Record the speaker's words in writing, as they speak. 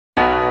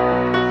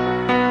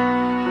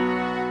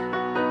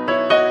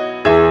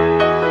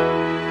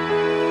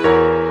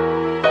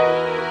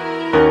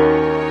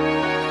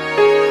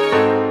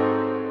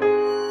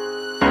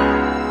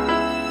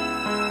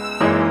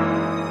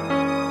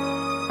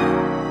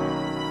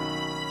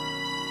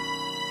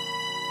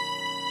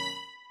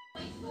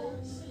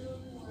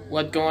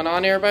What's going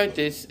on, everybody?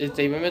 This is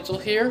David Mitchell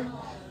here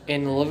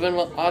in Living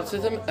with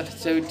Autism,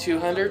 episode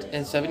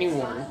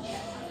 271.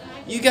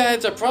 You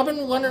guys are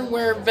probably wondering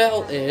where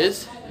Vel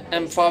is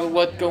and probably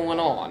what's going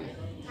on.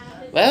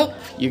 Well,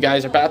 you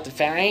guys are about to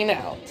find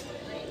out.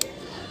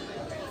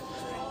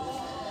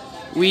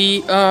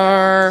 We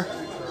are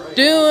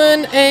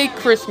doing a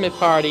Christmas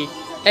party.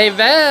 Hey,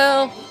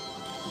 Vel!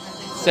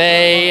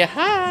 Say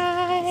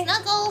hi!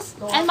 Snuggles!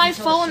 And my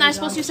phone, I'm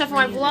supposed to use it for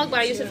my vlog, but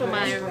I use it for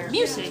my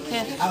music.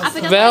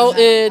 Vel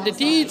is the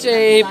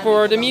DJ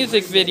for the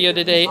music video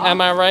today,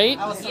 am I right?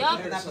 Yup.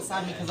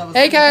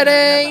 Hey,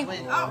 Katie!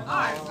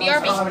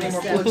 BRB.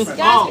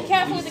 Guys, be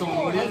careful with the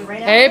cord.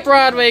 Hey,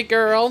 Broadway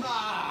girl!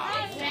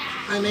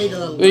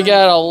 We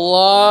got a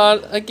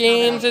lot of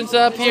games and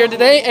stuff here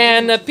today,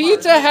 and the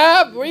Pizza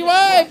Hut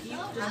revived!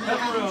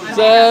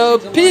 So,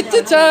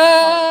 pizza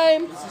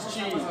time!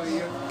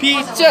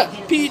 Pizza,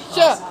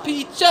 pizza,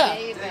 pizza!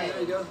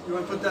 You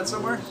want to put that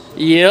somewhere?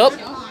 Yep.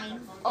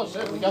 Oh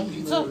shit, we got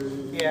pizza?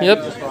 Yeah. Yep.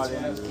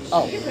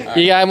 Oh.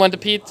 You guys want the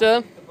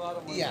pizza?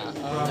 Yeah.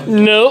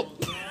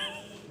 Nope.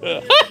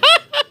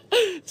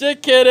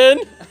 Just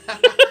kidding.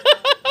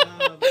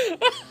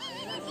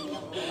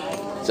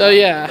 So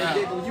yeah.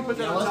 Will you put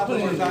that on top of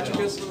the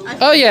nachos?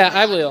 Oh yeah,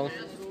 I will.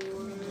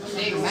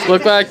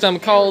 Look like some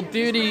Call of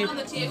Duty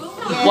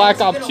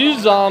Black Ops 2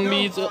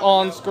 zombies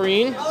on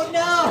screen.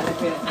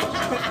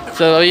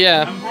 So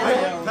yeah.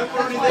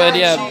 But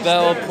yeah,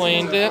 Vel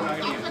playing it.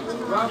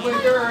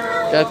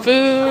 Got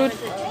food.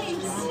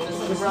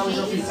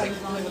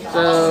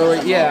 So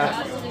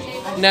yeah.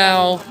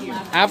 Now,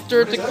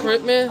 after the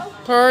Christmas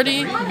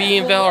party, me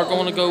and Vel are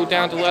going to go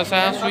down to West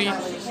House Street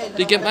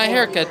to get my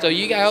haircut. So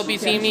you guys will be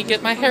seeing me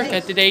get my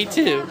haircut today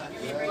too.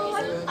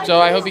 So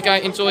I hope you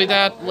guys enjoy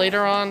that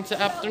later on this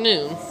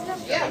afternoon.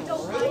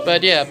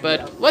 But yeah,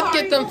 let's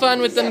get them fun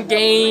with them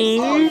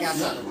games.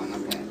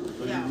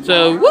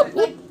 So whoop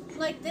whoop.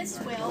 Like this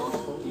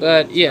will.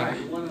 But yeah,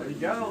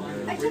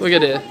 look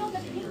at it.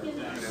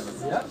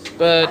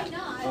 But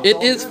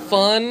it is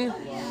fun.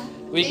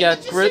 We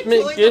got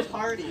Christmas gift.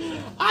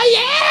 I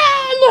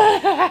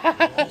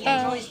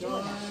am.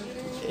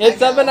 It's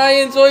something I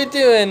enjoy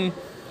doing.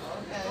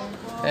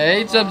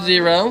 Hey,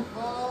 Sub-Zero.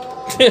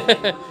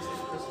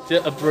 To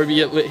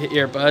abbreviate with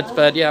earbuds,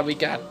 but yeah, we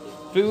got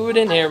food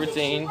and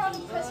everything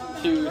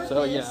too.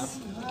 So yeah,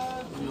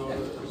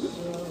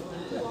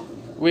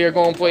 we are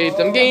going to play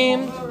some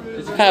games,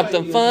 have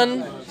some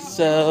fun.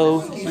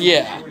 So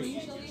yeah,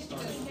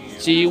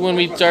 see you when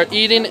we start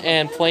eating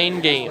and playing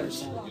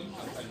games.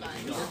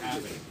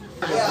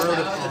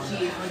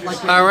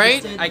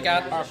 Alright, I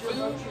got our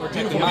food. We're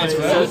taking my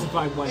food.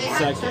 I went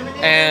second.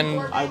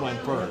 And I went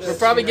first. we're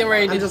probably getting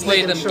ready to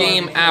play them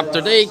game after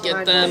they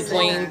get done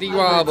playing the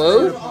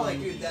Rabo.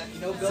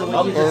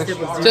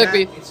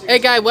 Hey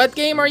guy, what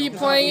game are you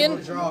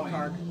playing?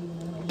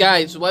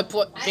 Guys, what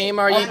game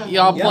are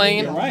y'all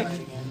playing?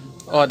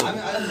 Oh,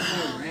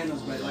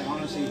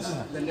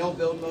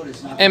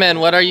 hey man,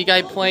 what are you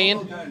guys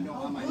playing?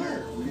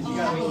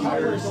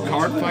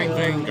 Card Fight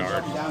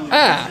Vanguard.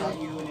 Ah,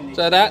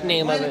 so that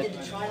name of it.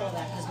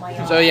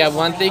 So yeah,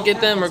 once they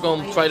get them, we're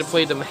going to try to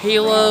play them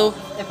Halo.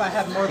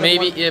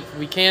 Maybe if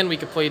we can, we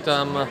could play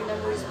them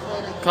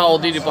Call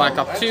of Duty Black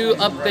Ops 2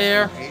 up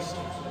there.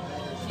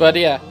 But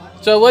yeah,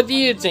 so what do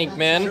you think,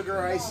 man?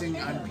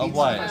 Of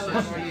what?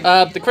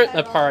 The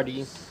Christmas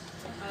party.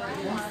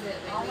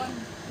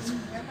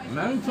 I'm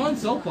having fun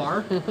so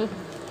far.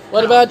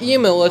 What about you,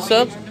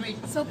 Melissa?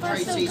 So far,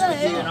 so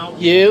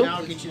good. You?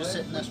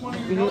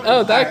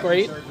 Oh, that's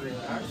great.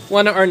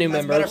 One of our new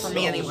members.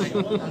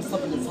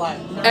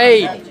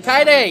 Hey,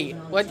 Kaide,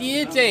 what do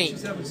you think?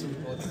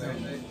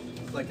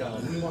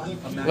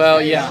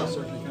 Well, yeah.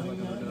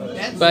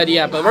 But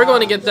yeah, we're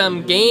going to get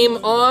some game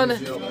on.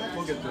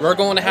 We're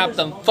going to have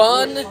some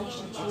fun.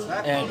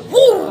 And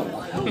woo!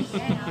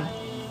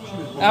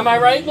 Am I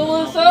right,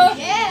 Melissa?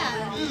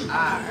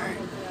 Yeah.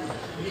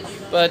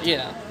 But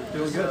yeah,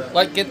 Doing good.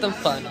 let's get them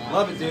fun on.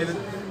 Love it, David.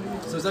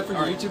 So is that for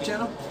your YouTube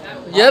channel?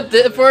 Yep,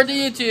 did it for the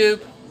YouTube.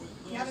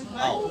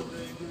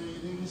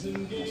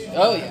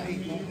 Oh yeah.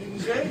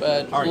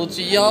 But we'll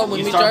see y'all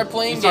when we start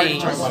playing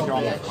games.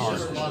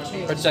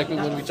 Or exactly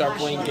when we start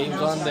playing games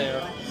on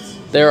there.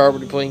 They're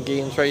already playing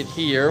games right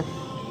here.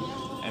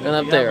 And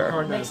up there.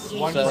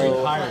 So,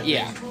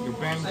 yeah. Your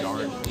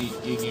Vanguard,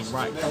 you get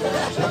right.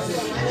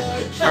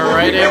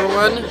 Alright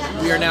everyone,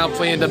 we are now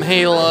playing them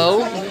Halo.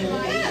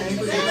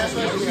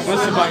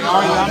 Listen by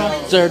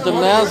Ariana. There's the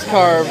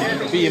NASCAR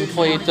being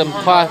played, some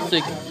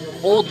classic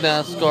old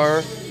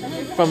NASCAR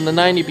from the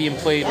 90s being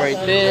played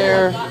right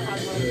there.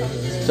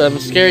 Some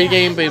scary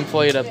game being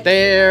played up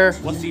there.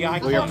 What's the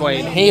icon? We are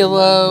playing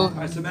Halo.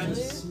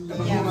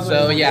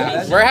 So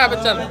yeah, we're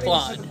having some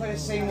fun.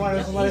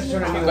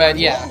 But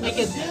yeah,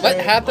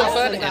 let's have some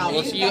fun and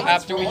we'll see you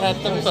after we have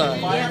some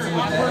fun.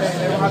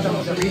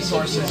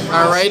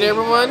 Alright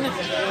everyone,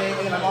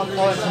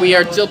 we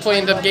are still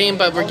playing the game,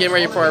 but we're getting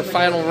ready for our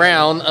final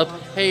round of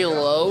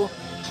Halo.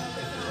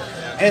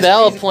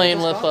 Vel playing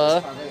with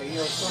us.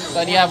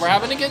 But yeah, we're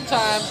having a good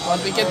time.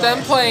 Once we get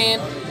them playing,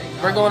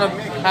 we're going to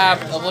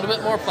have a little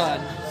bit more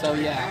fun. So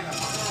yeah.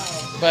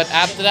 But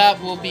after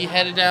that, we'll be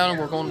headed down and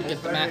we're going to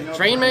get the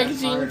train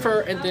magazine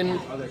and then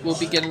we'll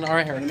be getting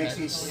our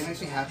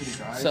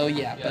haircuts. So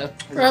yeah, but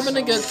we're having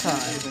a good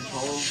time.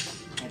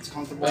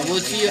 But we'll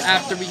see you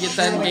after we get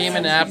done gaming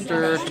and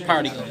after the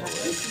party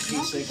goes.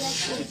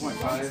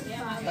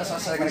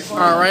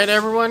 Alright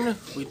everyone,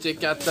 we just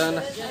got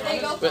done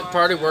with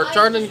party. We're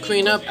starting to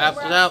clean up.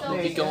 After that,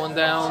 we'll be going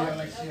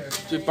down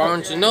to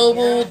Barnes &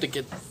 Noble to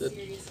get the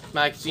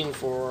magazine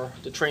for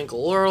the Train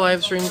Galore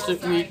live stream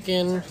this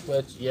weekend.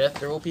 But yes,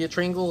 there will be a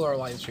Train Galore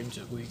live stream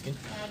this weekend.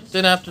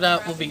 Then after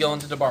that, we'll be going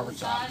to the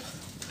barbershop.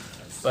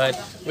 But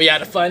we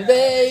had a fun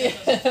day.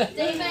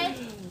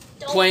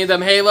 Playing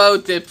them Halo,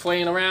 did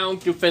playing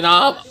around, goofing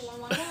up.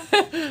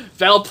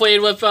 Val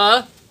played with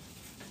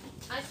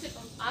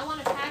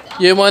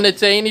You want to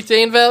say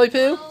anything, Valley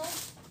Poo?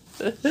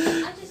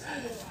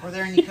 Were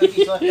there any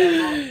cookies left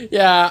out?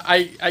 Yeah,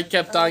 I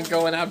kept on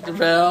going after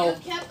Val.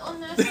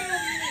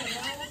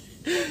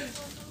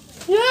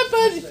 Yeah,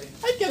 but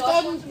I kept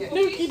on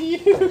nuking you.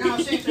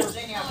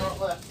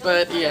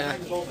 But yeah.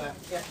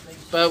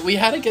 But we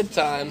had a good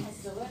time.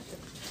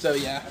 So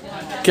yeah.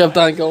 Kept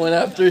on going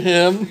after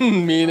him.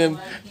 Me and him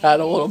had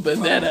a little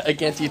vendetta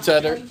against each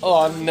other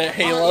on the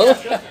Halo.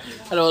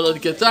 Had a little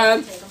good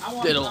time.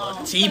 Did a little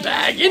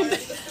teabagging.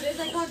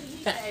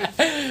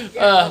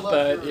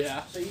 But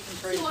yeah.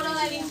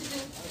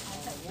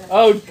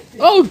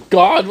 Oh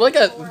God! Look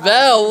at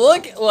Val.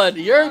 Look at what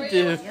you're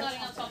doing.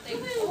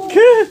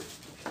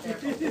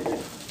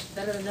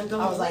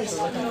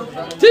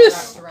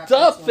 Just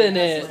stuff in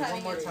it.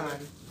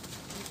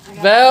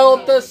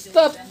 Val, the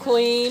stuff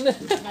clean.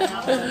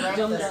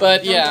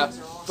 But yeah,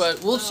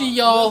 but we'll see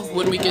y'all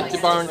when we get to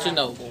Barnes &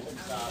 Noble.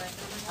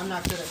 I'm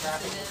not good at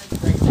graphics.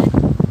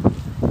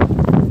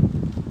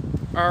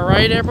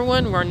 Alright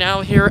everyone, we're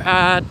now here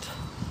at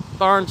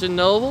Barnes &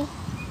 Noble.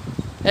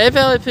 Hey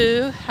Valley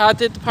Poo, how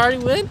did the party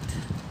went?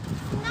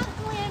 Not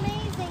really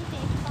amazing,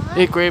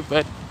 Big It's great,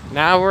 but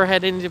now we're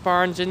heading to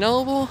Barnes &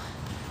 Noble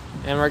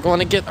and we're going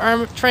to get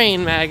our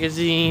train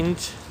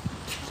magazines.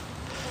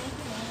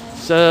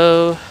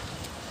 So,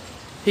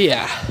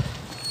 yeah.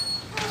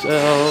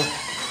 So,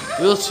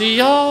 we'll see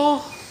y'all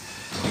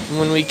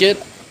when we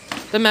get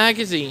the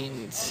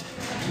magazines.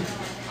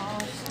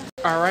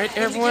 Alright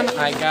everyone,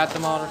 I got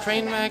them all the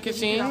train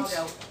magazines.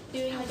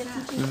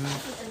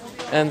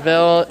 And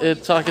Val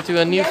is talking to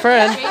a new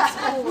friend.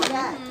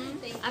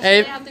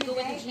 I have to go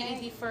with the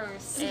GED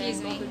first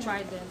and go to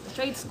try them.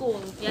 Trade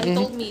school. Yeah, he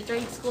told me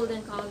trade school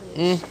then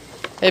college.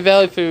 Hey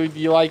Valley Food,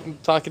 you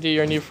like talking to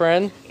your new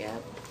friend?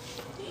 Yep.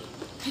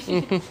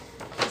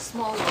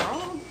 Small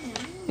world.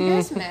 You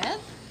guys met?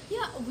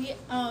 Yeah, he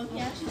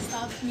actually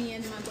stopped me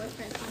and my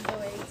boyfriend on the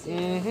way to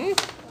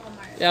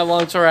Walmart. Yeah,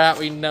 once we're at,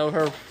 we know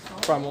her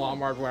from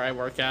Walmart where I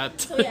work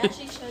at. So he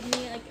actually showed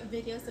me like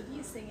videos of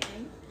you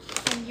singing,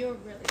 and you're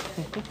really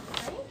good.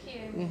 Thank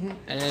you.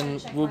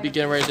 And we'll be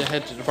getting ready to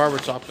head to the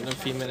barbershop in a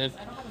few minutes.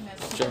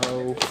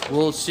 So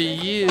we'll see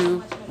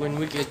you when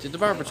we get to the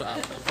barbershop.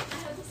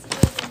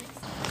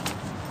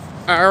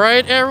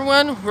 Alright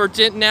everyone, we're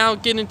now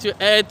getting to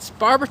Ed's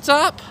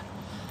barbershop.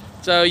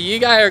 So you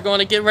guys are going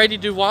to get ready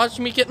to watch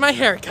me get my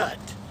hair cut.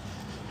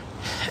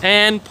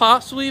 And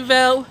possibly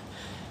Val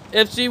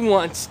if she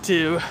wants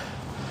to.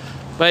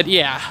 But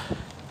yeah.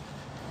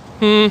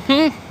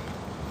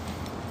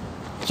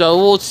 So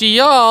we'll see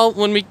y'all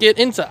when we get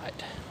inside.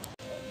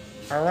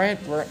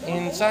 Alright, we're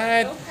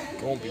inside.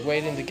 Gonna be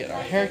waiting to get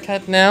our hair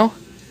cut now.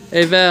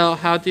 Hey Val,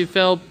 how do you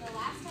feel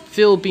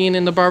being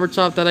in the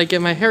barbershop that I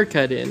get my hair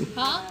cut in?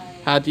 Huh?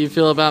 How do you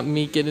feel about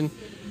me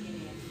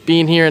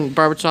being here in the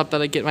barbershop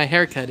that I get my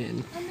hair cut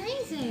in?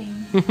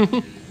 Amazing.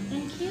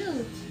 And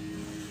cute.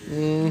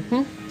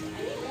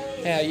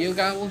 Yeah, you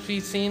guys will be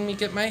seeing me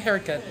get my hair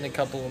cut in a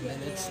couple of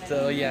minutes.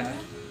 So yeah.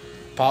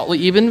 Probably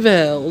even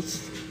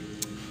Val's.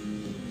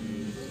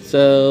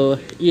 So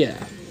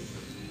yeah.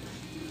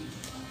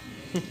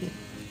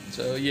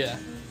 So yeah.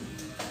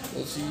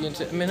 We'll see you in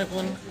a minute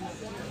when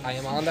I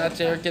am on that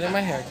chair getting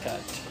my hair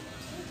cut.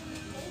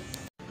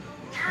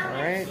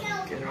 Alright,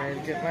 getting ready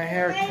to get my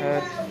hair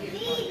cut.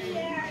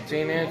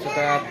 Seeing is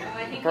that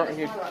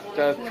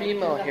the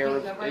female hair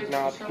is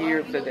not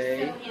here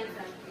today.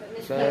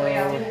 So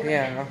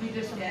yeah.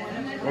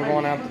 We're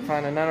going to have to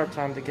find another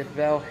time to get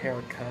Val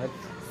haircut.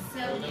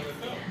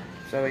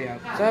 So yeah,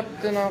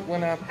 something we're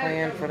not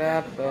planning for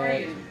that,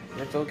 but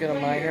we're still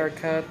getting my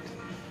haircut.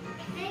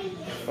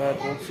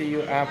 But we'll see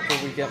you after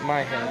we get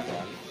my hair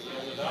done.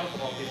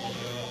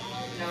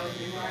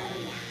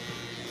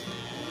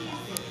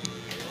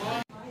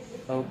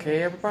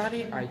 Okay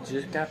everybody, I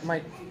just got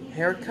my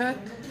haircut.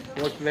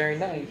 Looks very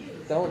nice,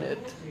 don't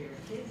it?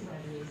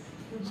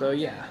 So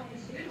yeah.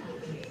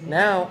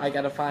 Now I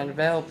gotta find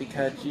Val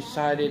because she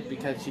decided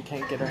because she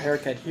can't get her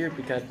haircut here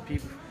because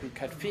people who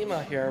cut female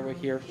hair over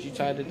here, she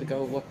decided to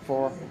go look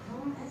for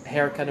a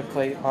haircut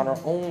place on her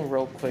own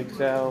real quick.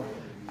 So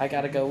I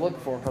gotta go look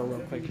for her real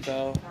quick.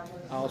 So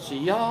I'll see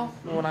y'all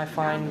when I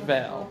find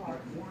Val.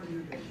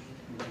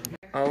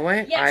 Oh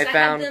wait, Yes, I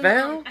found have them,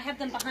 Val. I have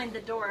them behind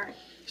the door.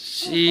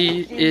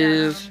 She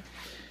is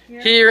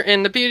here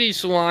in the beauty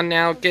salon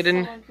now,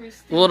 getting a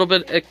little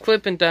bit of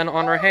clipping done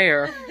on her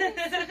hair.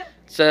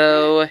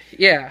 So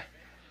yeah.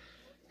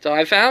 So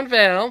I found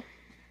Val.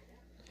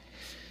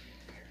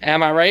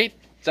 Am I right?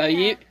 So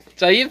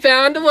you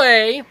found a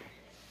way.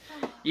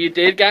 You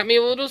did got me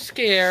a little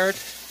scared.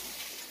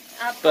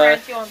 I But-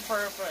 pranked you on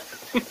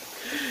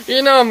purpose.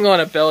 You know I'm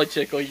gonna belly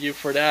tickle you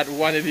for that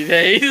one of these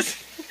days.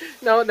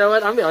 No,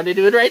 what? I'm gonna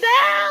do it right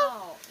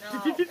now.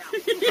 No.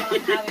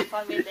 I'm having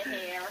fun with the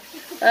hair.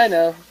 I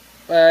know,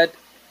 but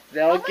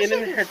they'll get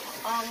in her.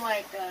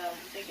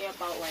 Thinking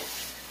about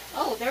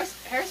oh, there's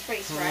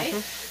hairsprays, right?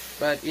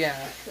 But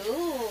yeah,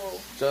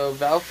 Cool. so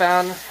Val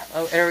found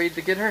an area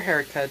to get her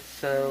hair cut,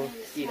 so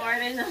yeah.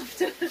 Smart enough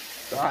to.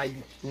 So I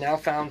now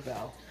found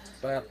Val,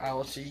 but I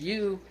will see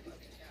you,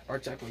 or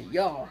check with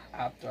y'all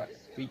after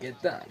we get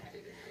done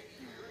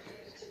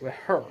with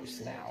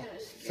hers now.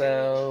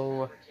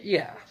 So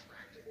yeah.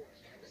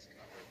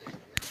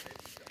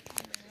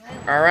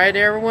 Alright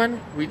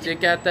everyone, we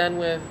just got done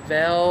with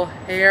Val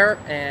hair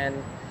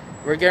and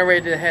we're getting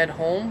ready to head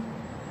home.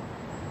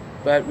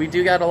 But we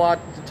do got a lot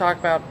to talk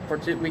about for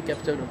this week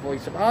episode of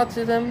Voice of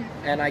Autism,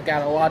 and I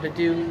got a lot to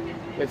do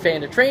with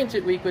Fan the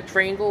Transit week with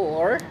Train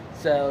Galore.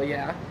 So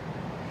yeah.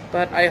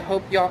 But I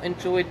hope y'all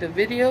enjoyed the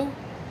video.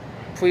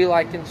 Please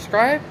like and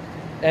subscribe.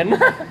 And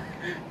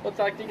we'll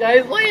talk to you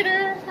guys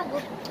later.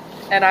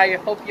 And I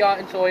hope y'all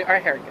enjoy our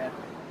haircut.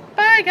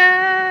 Bye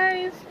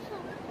guys.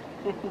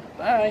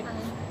 Bye.